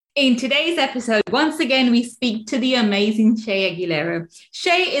In today's episode, once again, we speak to the amazing Shay Aguilera.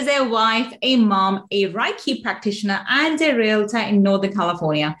 Shay is a wife, a mom, a Reiki practitioner, and a realtor in Northern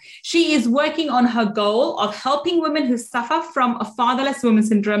California. She is working on her goal of helping women who suffer from a fatherless woman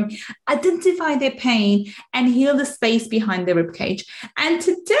syndrome identify their pain and heal the space behind their ribcage. And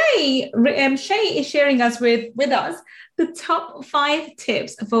today, Shay is sharing with us the top 5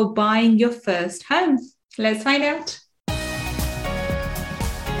 tips for buying your first home. Let's find out.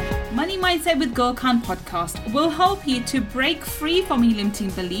 Money Mindset with Gul Khan podcast will help you to break free from your limiting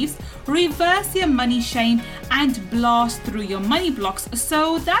beliefs, reverse your money shame, and blast through your money blocks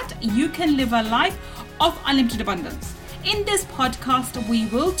so that you can live a life of unlimited abundance. In this podcast, we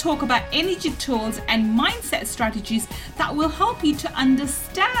will talk about energy tools and mindset strategies that will help you to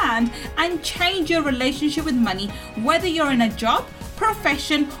understand and change your relationship with money, whether you're in a job,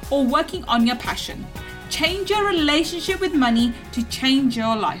 profession, or working on your passion. Change your relationship with money to change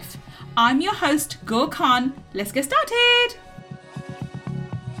your life. I'm your host, Gul Khan. Let's get started.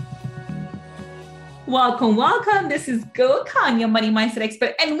 Welcome. This is Gul Khan, your money mindset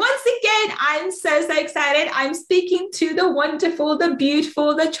expert. And once again, I'm so excited. I'm speaking to the wonderful, the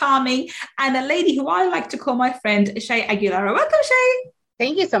beautiful, the charming, and a lady who I like to call my friend, Shay Aguilera. Welcome, Shay.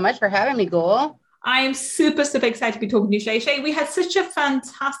 Thank you so much for having me, Gul. I am super excited to be talking to you, Shay. Shay, we had such a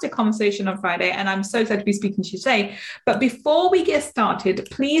fantastic conversation on Friday, and I'm so excited to be speaking to you today. But before we get started,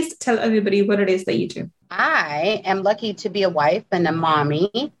 please tell everybody what it is that you do. I am lucky to be a wife and a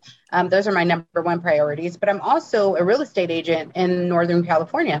mommy. Those are my number one priorities, but I'm also a real estate agent in Northern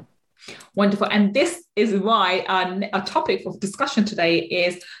California. Wonderful. And this is why our topic of discussion today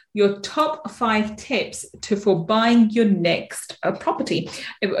is your top 5 tips for buying your next property,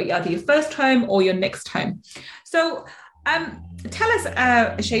 either your first home or your next home. So tell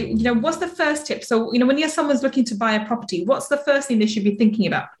us, Shay, what's the first tip? So, when someone's looking to buy a property, what's the first thing they should be thinking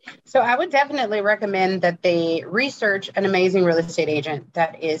about? So I would definitely recommend that they research an amazing real estate agent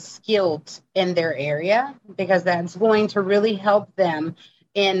that is skilled in their area, because that's going to really help them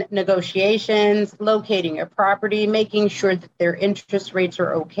in negotiations, locating a property, making sure that their interest rates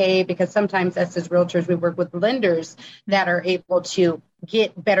are okay, because sometimes us as realtors, we work with lenders that are able to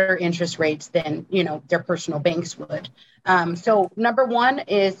get better interest rates than, their personal banks would. So number one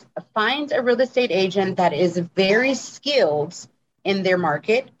is find a real estate agent that is very skilled in their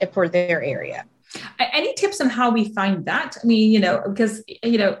market for their area. Any tips on how we find that? I mean, because,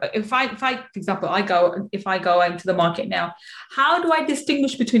 if I, for example, if I go into the market now, how do I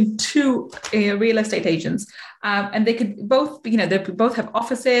distinguish between two real estate agents? And they could both, they both have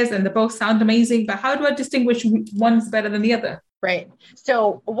offices and they both sound amazing, but how do I distinguish one's better than the other? Right.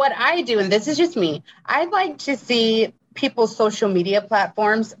 So what I do, and this is just me, I like to see people's social media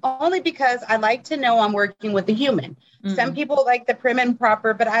platforms only because I like to know I'm working with a human. Mm-hmm. Some people like the prim and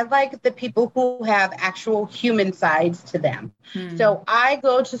proper, but I like the people who have actual human sides to them. Mm-hmm. So I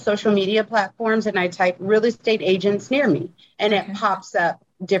go to social media platforms and I type real estate agents near me, and it pops up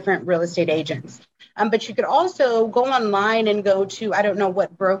different real estate agents. But you could also go online and go to, I don't know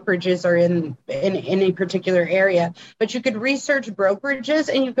what brokerages are in any particular area, but you could research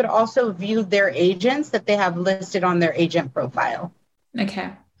brokerages and you could also view their agents that they have listed on their agent profile.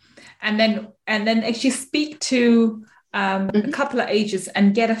 Okay. And then actually speak to a couple of agents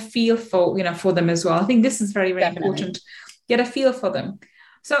and get a feel for them as well. I think this is very important. Get a feel for them.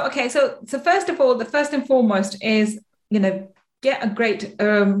 So, okay. So first of all, the first and foremost is, get a great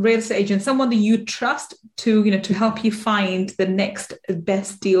real estate agent, someone that you trust to help you find the next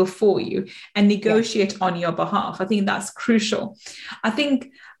best deal for you and negotiate on your behalf. I think that's crucial. I think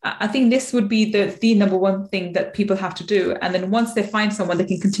this would be the number one thing that people have to do. And then once they find someone, they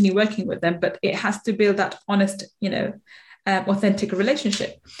can continue working with them, but it has to build that honest, authentic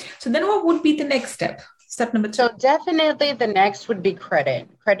relationship. So then what would be the next step? Step number 2. So definitely the next would be credit.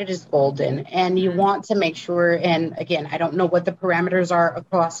 Credit is golden, and you want to make sure, and again, I don't know what the parameters are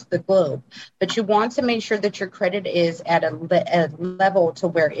across the globe, but you want to make sure that your credit is at a level to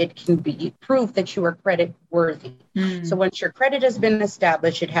where it can be proof that you are credit worthy. So once your credit has been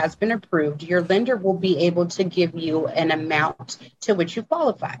established, it has been approved, your lender will be able to give you an amount to which you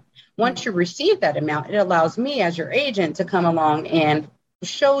qualify. Once you receive that amount, it allows me as your agent to come along and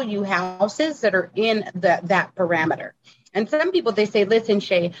show you houses that are in that parameter. And some people, they say, listen,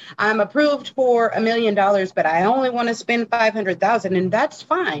 Shay, I'm approved for $1 million, but I only want to spend $500,000. And that's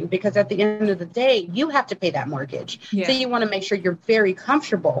fine, because at the end of the day, you have to pay that mortgage. Yeah. So you want to make sure you're very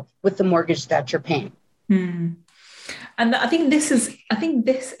comfortable with the mortgage that you're paying. And I think this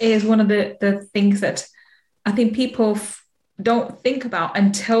is one of the things that I think people don't think about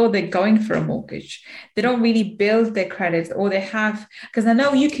until they're going for a mortgage. They don't really build their credit, or they have, because I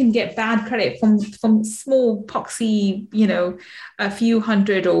know you can get bad credit from small poxy, a few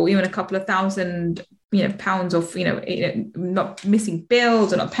hundred or even a couple of thousand pounds of not missing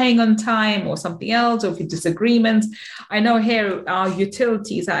bills or not paying on time or something else, or if disagreements. I know here our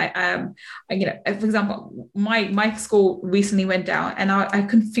utilities, for example, my score recently went down, and I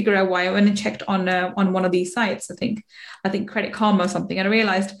couldn't figure out why. I went and checked on one of these sites, I think Credit Karma or something, and I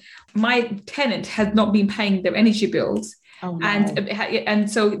realized my tenant had not been paying their energy bills. Oh, no. And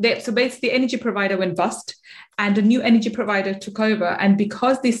so basically the energy provider went bust, and a new energy provider took over. And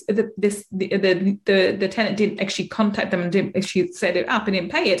because the tenant didn't actually contact them and didn't actually set it up and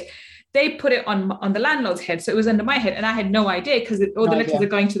didn't pay it, they put it on the landlord's head. So it was under my head, and I had no idea, because all the letters are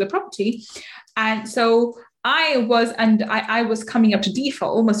going to the property. And so I was coming up to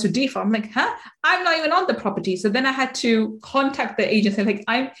default, almost to default. I'm like, I'm not even on the property. So then I had to contact the agent and like,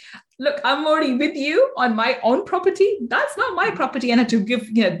 I'm already with you on my own property. That's not my property. And I had to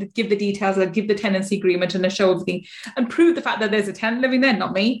give the details, and give the tenancy agreement, and show everything, and prove the fact that there's a tenant living there,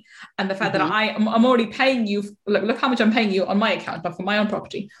 not me. And the fact that I'm already paying you. Look how much I'm paying you on my account, not for my own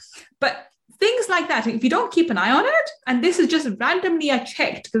property. But things like that, if you don't keep an eye on it, and this is just randomly, I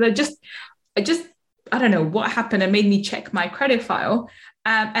checked, because I don't know what happened and made me check my credit file.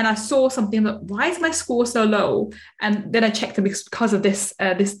 And I saw something like, why is my score so low? And then I checked it because of this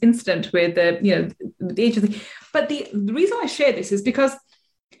incident with the agency. But the reason I share this is because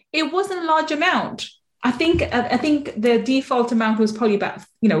it wasn't a large amount. I think the default amount was probably about,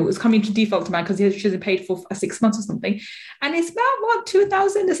 it was coming to default amount because she hasn't paid for 6 months or something. And it's about,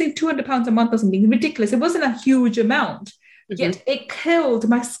 2,000, I say £200 a month or something ridiculous. It wasn't a huge amount. Yet it killed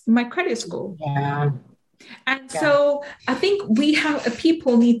my credit score. Yeah. And so I think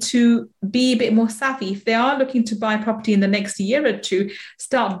people need to be a bit more savvy. If they are looking to buy property in the next year or two,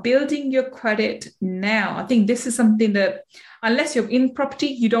 start building your credit now. I think this is something that, unless you're in property,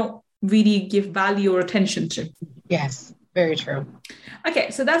 you don't really give value or attention to. Yes, very true.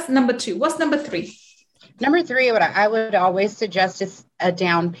 Okay, so that's number 2. What's number 3? Number 3, what I would always suggest is a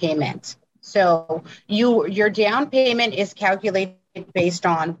down payment. So your down payment is calculated based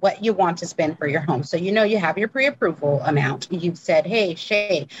on what you want to spend for your home. So you have your pre-approval amount. You've said, hey,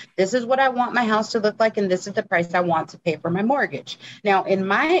 Shay, this is what I want my house to look like, and this is the price I want to pay for my mortgage. Now, in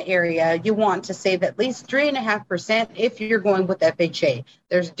my area, you want to save at least 3.5% if you're going with FHA.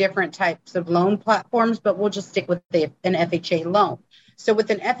 There's different types of loan platforms, but we'll just stick with an FHA loan. So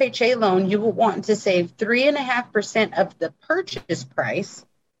with an FHA loan, you will want to save 3.5% of the purchase price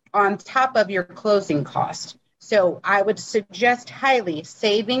on top of your closing cost. So I would suggest highly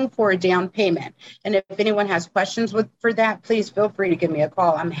saving for a down payment. And if anyone has questions for that, please feel free to give me a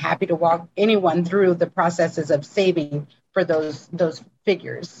call. I'm happy to walk anyone through the processes of saving for those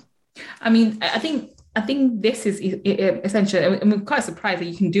figures. I mean, I think this is essentially, I'm quite surprised that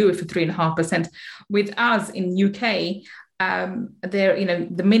you can do it for 3.5%. With us in UK,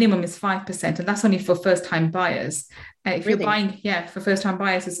 the minimum is 5%, and that's only for first-time buyers. If really? You're buying, for first-time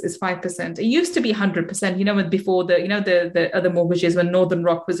buyers is 5%. It used to be 100%, before the other mortgages when Northern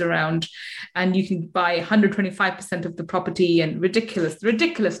Rock was around, and you can buy 125% of the property, and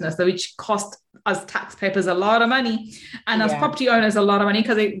ridiculousness, which cost us taxpayers a lot of money, and as property owners a lot of money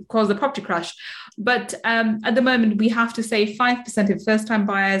because it caused the property crash. But at the moment, we have to save 5% of first-time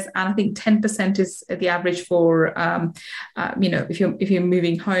buyers, and I think 10% is the average for, if you're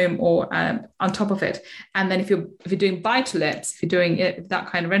moving home or on top of it. And then if you're doing buy-to-lets, if you're doing that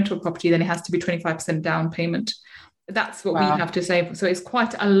kind of rental property, then it has to be 25% down payment. That's what we have to save. So it's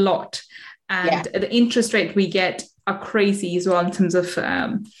quite a lot, and the interest rate we get are crazy as well in terms of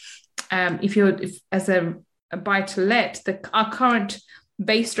if as a buy-to-let, our current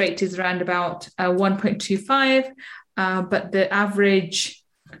base rate is around about 1.25, but the average,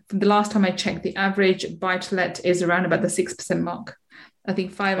 the last time I checked, the average buy-to-let is around about the 6% mark. I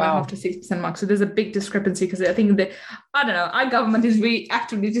think 5.5 to 6% mark. So there's a big discrepancy, because I think our government is really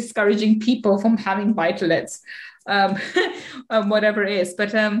actively discouraging people from having buy-to-lets, whatever it is.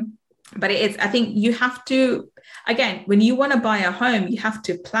 But it is, I think you have to, again, when you want to buy a home, you have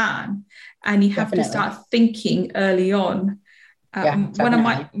to plan, and you have to start thinking early on.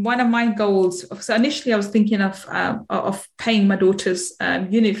 One of my goals. So initially, I was thinking of paying my daughter's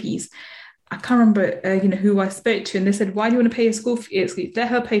uni fees. I can't remember, who I spoke to, and they said, "Why do you want to pay your school fees? Let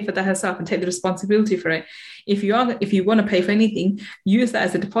her pay for that herself and take the responsibility for it. If you want to pay for anything, use that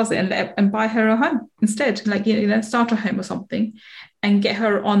as a deposit and buy her a home instead. Start a home or something, and get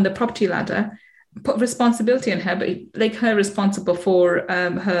her on the property ladder." Put responsibility on her, but make her responsible for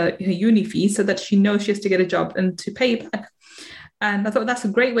her uni fees, so that she knows she has to get a job and to pay back. And I thought that's a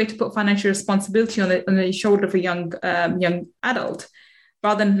great way to put financial responsibility on the shoulder of a young adult,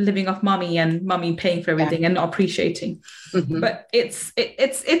 rather than living off mommy and mommy paying for everything and not appreciating. But it's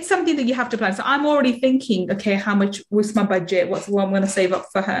something that you have to plan. So I'm already thinking, okay, how much was my budget? What's what I'm going to save up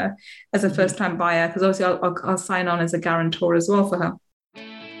for her as a first-time buyer? Because obviously I'll sign on as a guarantor as well for her.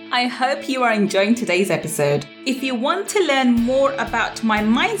 I hope you are enjoying today's episode. If you want to learn more about my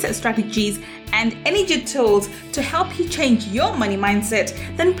mindset strategies and energy tools to help you change your money mindset,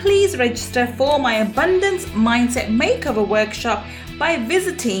 then please register for my Abundance Mindset Makeover Workshop by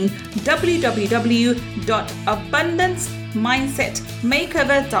visiting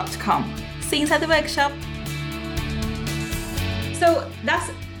www.abundancemindsetmakeover.com. See you inside the workshop. So that's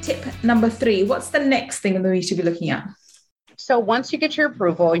tip number 3. What's the next thing that we should be looking at? So once you get your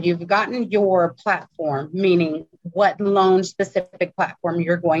approval, you've gotten your platform, meaning what loan specific platform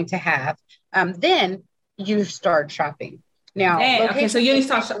you're going to have. Then you start shopping. Now, okay, so you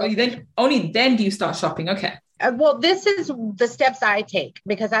only then do you start shopping. Okay. Well, this is the steps I take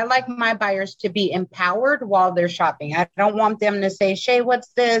because I like my buyers to be empowered while they're shopping. I don't want them to say, Shay, what's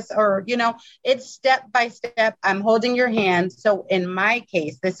this? Or, it's step by step. I'm holding your hand. So in my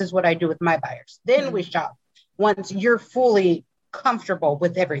case, this is what I do with my buyers. Then we shop once you're fully comfortable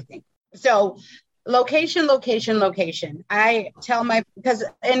with everything. So location. I tell because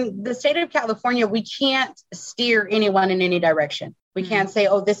in the state of California, we can't steer anyone in any direction. We can't say,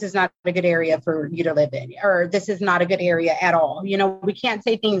 oh, this is not a good area for you to live in, or this is not a good area at all. We can't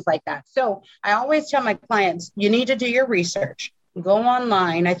say things like that. So I always tell my clients, you need to do your research. Go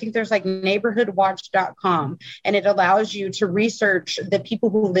online. I think there's like neighborhoodwatch.com, and it allows you to research the people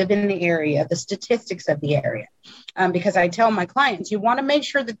who live in the area, the statistics of the area. Because I tell my clients, you want to make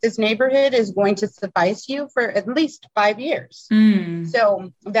sure that this neighborhood is going to suffice you for at least 5 years.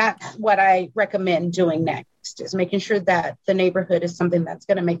 So that's what I recommend doing next, is making sure that the neighborhood is something that's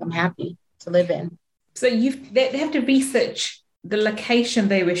going to make them happy to live in. So they have to research the location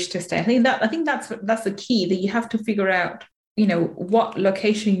they wish to stay. I think that's the key, that you have to figure out what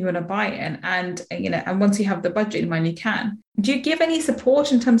location you want to buy in, and once you have the budget in mind, you can. Do you give any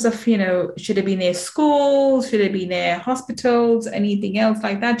support in terms of, should it be near schools? Should it be near hospitals? Anything else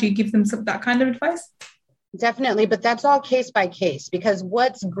like that? Do you give them that kind of advice? Definitely, but that's all case by case, because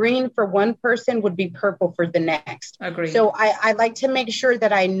what's green for one person would be purple for the next. Agreed. So I like to make sure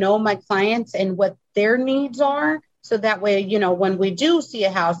that I know my clients and what their needs are. So that way, when we do see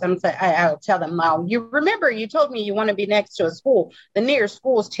a house, I'll tell them, now, you told me you want to be next to a school. The nearest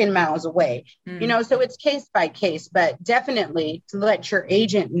school is 10 miles away. So it's case by case, but definitely to let your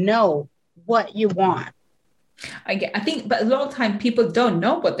agent know what you want. I think, but a lot of time people don't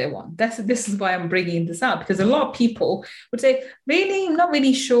know what they want. This is why I'm bringing this up, because a lot of people would say, really, I'm not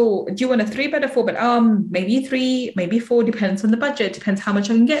really sure. Do you want a 3-bed or 4-bed? Maybe 3, maybe 4, depends on the budget, depends how much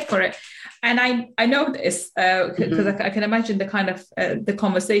I can get for it. And I know this because I can imagine the kind of the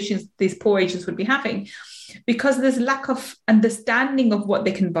conversations these poor agents would be having, because there's lack of understanding of what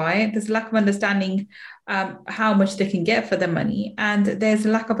they can buy. There's lack of understanding how much they can get for their money. And there's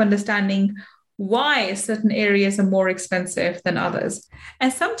a lack of understanding why certain areas are more expensive than others.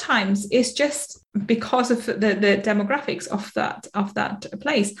 And sometimes it's just because of the demographics of that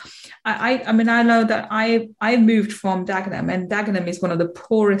place. I mean, I know that I moved from Dagenham, and Dagenham is one of the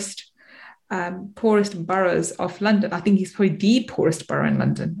poorest boroughs of London. I think it's probably the poorest borough in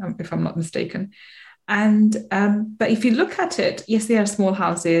London, if I'm not mistaken. And but if you look at it, yes, there are small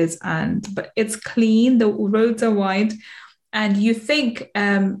houses, but it's clean. The roads are wide, and you think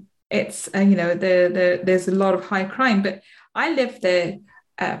it's there's a lot of high crime. But I lived there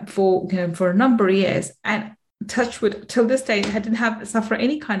for a number of years, and touch wood, till this day, I didn't suffer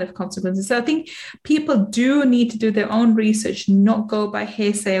any kind of consequences. So I think people do need to do their own research, not go by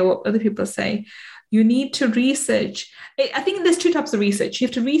hearsay or what other people say. You need to research. I think there's 2 types of research. You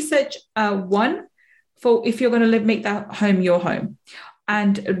have to research one for if you're going to make that home your home,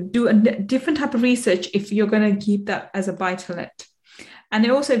 and do a different type of research if you're going to keep that as a buy-to-let. And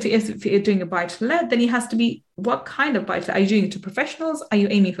then also, if you're doing a buy-to-let, then it has to be, what kind of buy-to-let? Are you doing it to professionals? Are you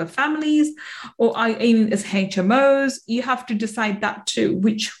aiming for families? Or are you aiming as HMOs? You have to decide that too,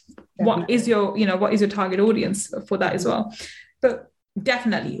 what is your target audience for that as well. But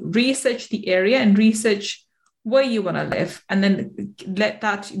definitely research the area and research where you want to live, and then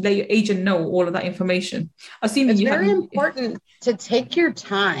let your agent know all of that information. Assuming it's very important to take your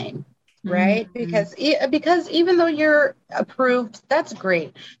time. Right? Mm-hmm. Because even though you're approved, that's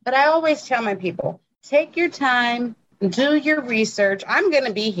great. But I always tell my people, take your time, do your research. I'm going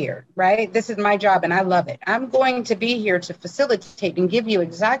to be here, right? This is my job and I love it. I'm going to be here to facilitate and give you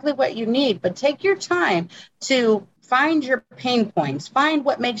exactly what you need, but take your time to find your pain points, find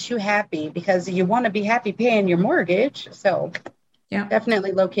what makes you happy, because you want to be happy paying your mortgage. So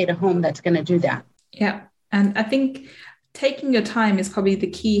definitely locate a home that's going to do that. Yeah. And I think taking your time is probably the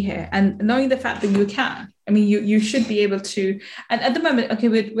key here, and knowing the fact that you can. I mean, you should be able to. And at the moment, okay,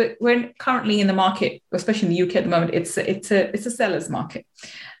 we're currently in the market, especially in the UK at the moment. It's a seller's market,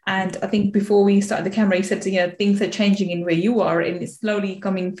 and I think before we started the camera, you said, things are changing in where you are, and it's slowly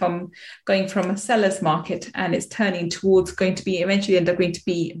going from a seller's market, and it's turning towards going to be eventually end up going to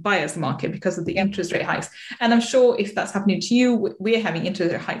be buyer's market because of the interest rate hikes. And I'm sure if that's happening to you, we're having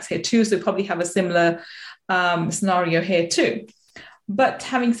interest rate hikes here too, so we probably have a similar scenario here too. But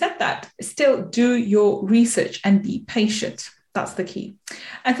having said that, still do your research and be patient. That's the key.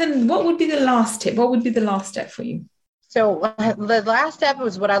 And then what would be the last tip? What would be the last step for you? So the last step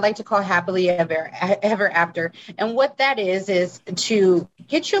was what I like to call happily ever after. And what that is to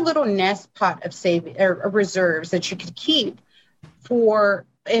get your little nest pot of saving or reserves that you could keep for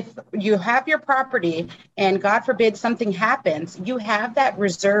if you have your property and God forbid something happens, you have that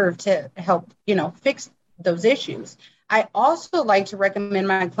reserve to help, fix those issues. I also like to recommend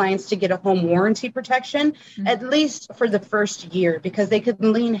my clients to get a home warranty protection, at least for the first year, because they could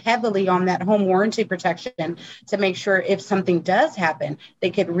lean heavily on that home warranty protection to make sure if something does happen, they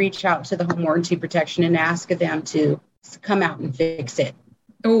could reach out to the home warranty protection and ask them to come out and fix it.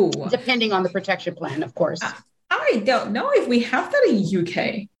 Oh, depending on the protection plan, of course. I don't know if we have that in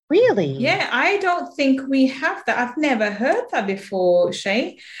UK. Really? Yeah, I don't think we have that. I've never heard that before,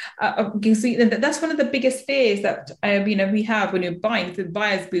 Shay. That's one of the biggest fears that we have when you're buying. The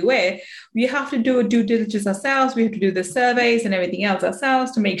buyers beware. We have to do a due diligence ourselves. We have to do the surveys and everything else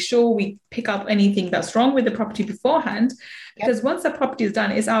ourselves to make sure we pick up anything that's wrong with the property beforehand. Because once the property is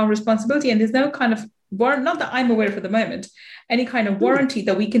done, it's our responsibility, and there's no kind of warrant, not that I'm aware of at the moment, any kind of warranty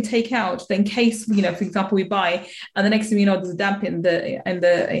that we can take out in case, for example, we buy and the next thing you know, there's a damp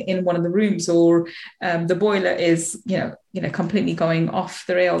in one of the rooms, or the boiler is, completely going off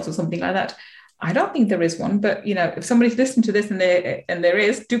the rails or something like that. I don't think there is one, but if somebody's listening to this and there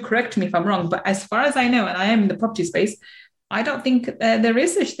is, do correct me if I'm wrong. But as far as I know, and I am in the property space, I don't think there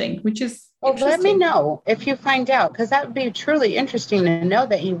is such thing, which is let me know if you find out, because that would be truly interesting to know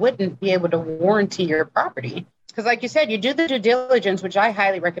that you wouldn't be able to warranty your property. Because like you said, you do the due diligence, which I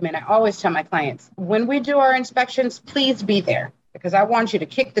highly recommend. I always tell my clients, when we do our inspections, please be there, because I want you to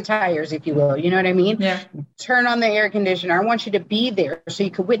kick the tires, if you will. You know what I mean? Yeah. Turn on the air conditioner. I want you to be there so you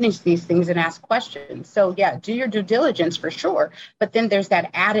can witness these things and ask questions. So yeah, do your due diligence for sure. But then there's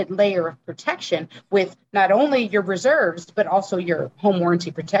that added layer of protection with not only your reserves, but also your home warranty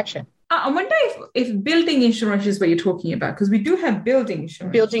protection. I wonder if building insurance is what you're talking about, because we do have building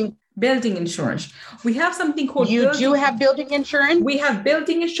insurance. Building insurance. We have something called. You do have building insurance? We have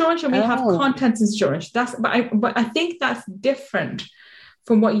building insurance and we have contents insurance. But I think that's different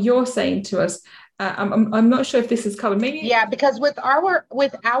from what you're saying to us. I'm not sure if this is covered. Maybe. Yeah, because with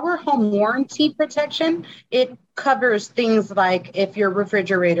our home warranty protection, it covers things like if your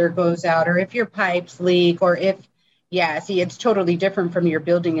refrigerator goes out, or if your pipes leak, or if. Yeah, see, it's totally different from your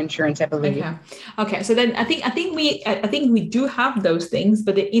building insurance, I believe. Okay. So then I think we do have those things,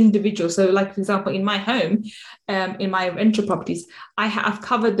 but they're individual. So, like for example, in my home, in my rental properties, I've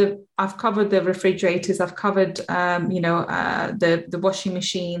covered the refrigerators. I've covered the washing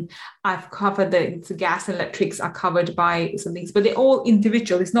machine. I've covered the gas and electrics are covered by some things, but they're all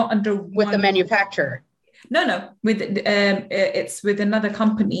individual. It's not under with the manufacturer. No. It's with another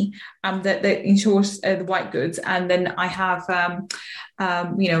company that insures the white goods, and then I have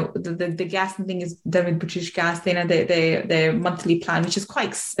the gas and thing is done with British Gas. They know their monthly plan, which is quite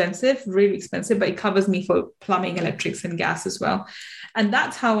expensive, really expensive, but it covers me for plumbing, electrics, and gas as well. And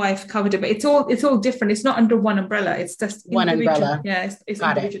that's how I've covered it. But it's all different. It's not under one umbrella. It's just one umbrella. Yeah, it's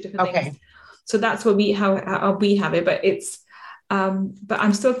individual different things. So that's what how we have it. But it's but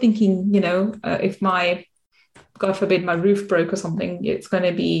I'm still thinking, if my God forbid my roof broke or something, it's going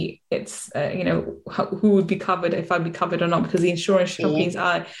to be, who would be covered, if I'd be covered or not, because the insurance companies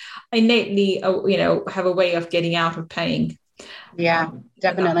are innately, have a way of getting out of paying. Yeah,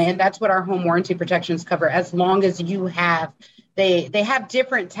 definitely. And that's what our home warranty protections cover. As long as you have, they have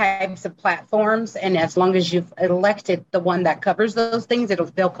different types of platforms. And as long as you've elected the one that covers those things,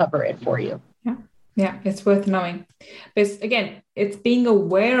 they'll cover it for you. Yeah, it's worth knowing. But again, it's being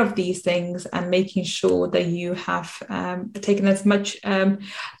aware of these things and making sure that you have taken as much.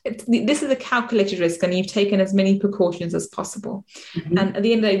 This is a calculated risk, and you've taken as many precautions as possible. Mm-hmm. And at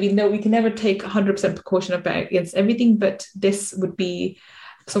the end of the day, we know we can never take 100% precaution against everything, but this would be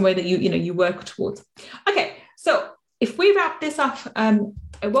some way that you work towards. Okay, so if we wrap this up,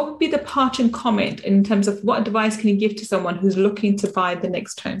 what would be the parting comment in terms of what advice can you give to someone who's looking to buy the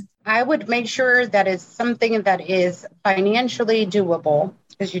next home? I would make sure that it's something that is financially doable,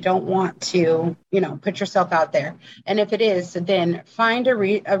 because you don't want to, put yourself out there. And if it is, then find a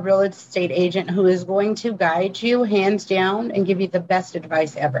real estate agent who is going to guide you hands down and give you the best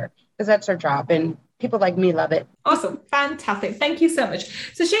advice ever, because that's our job. And people like me love it. Awesome. Fantastic. Thank you so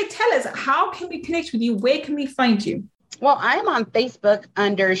much. So Shay, tell us, how can we connect with you? Where can we find you? Well, I'm on Facebook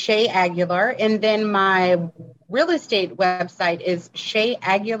under Shay Aguilar, and then my real estate website is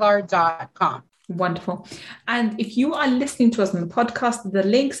shayaguilar.com. Wonderful. And if you are listening to us on the podcast, the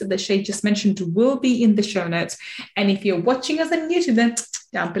links that Shay just mentioned will be in the show notes. And if you're watching us on YouTube, then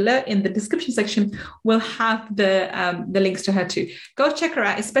down below in the description section, we'll have the links to her too. Go check her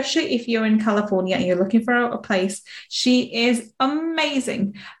out, especially if you're in California and you're looking for a place. She is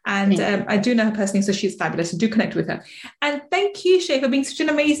amazing. And I do know her personally, so she's fabulous. So do connect with her. And thank you, Shay, for being such an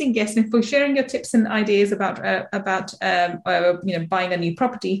amazing guest and for sharing your tips and ideas about buying a new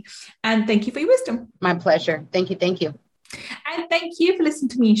property. And thank you for your wisdom. My pleasure. Thank you. Thank you. And thank you for listening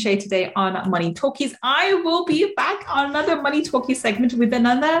to me and Shay today on Money Talkies. I will be back on another Money Talkies segment with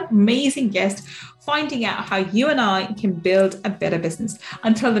another amazing guest, finding out how you and I can build a better business.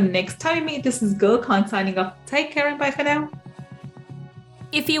 Until the next time we meet, this is Gul Khan signing off. Take care and bye for now.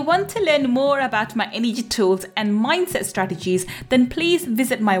 If you want to learn more about my energy tools and mindset strategies, then please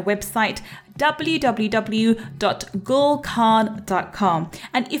visit my website www.gulkhan.com.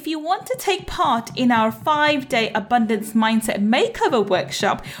 And if you want to take part in our 5-day abundance mindset makeover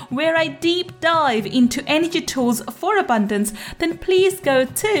workshop, where I deep dive into energy tools for abundance, then please go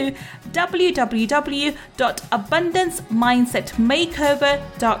to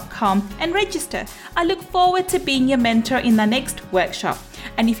www.abundancemindsetmakeover.com and register. I look forward to being your mentor in the next workshop.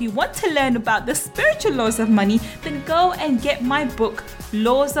 And if you want to learn about the spiritual laws of money, then go and get my book,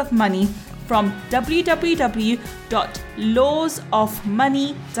 Laws of Money, from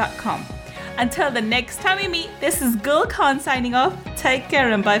www.lawsofmoney.com. Until the next time we meet, this is Gul Khan signing off. Take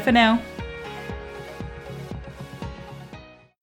care and bye for now.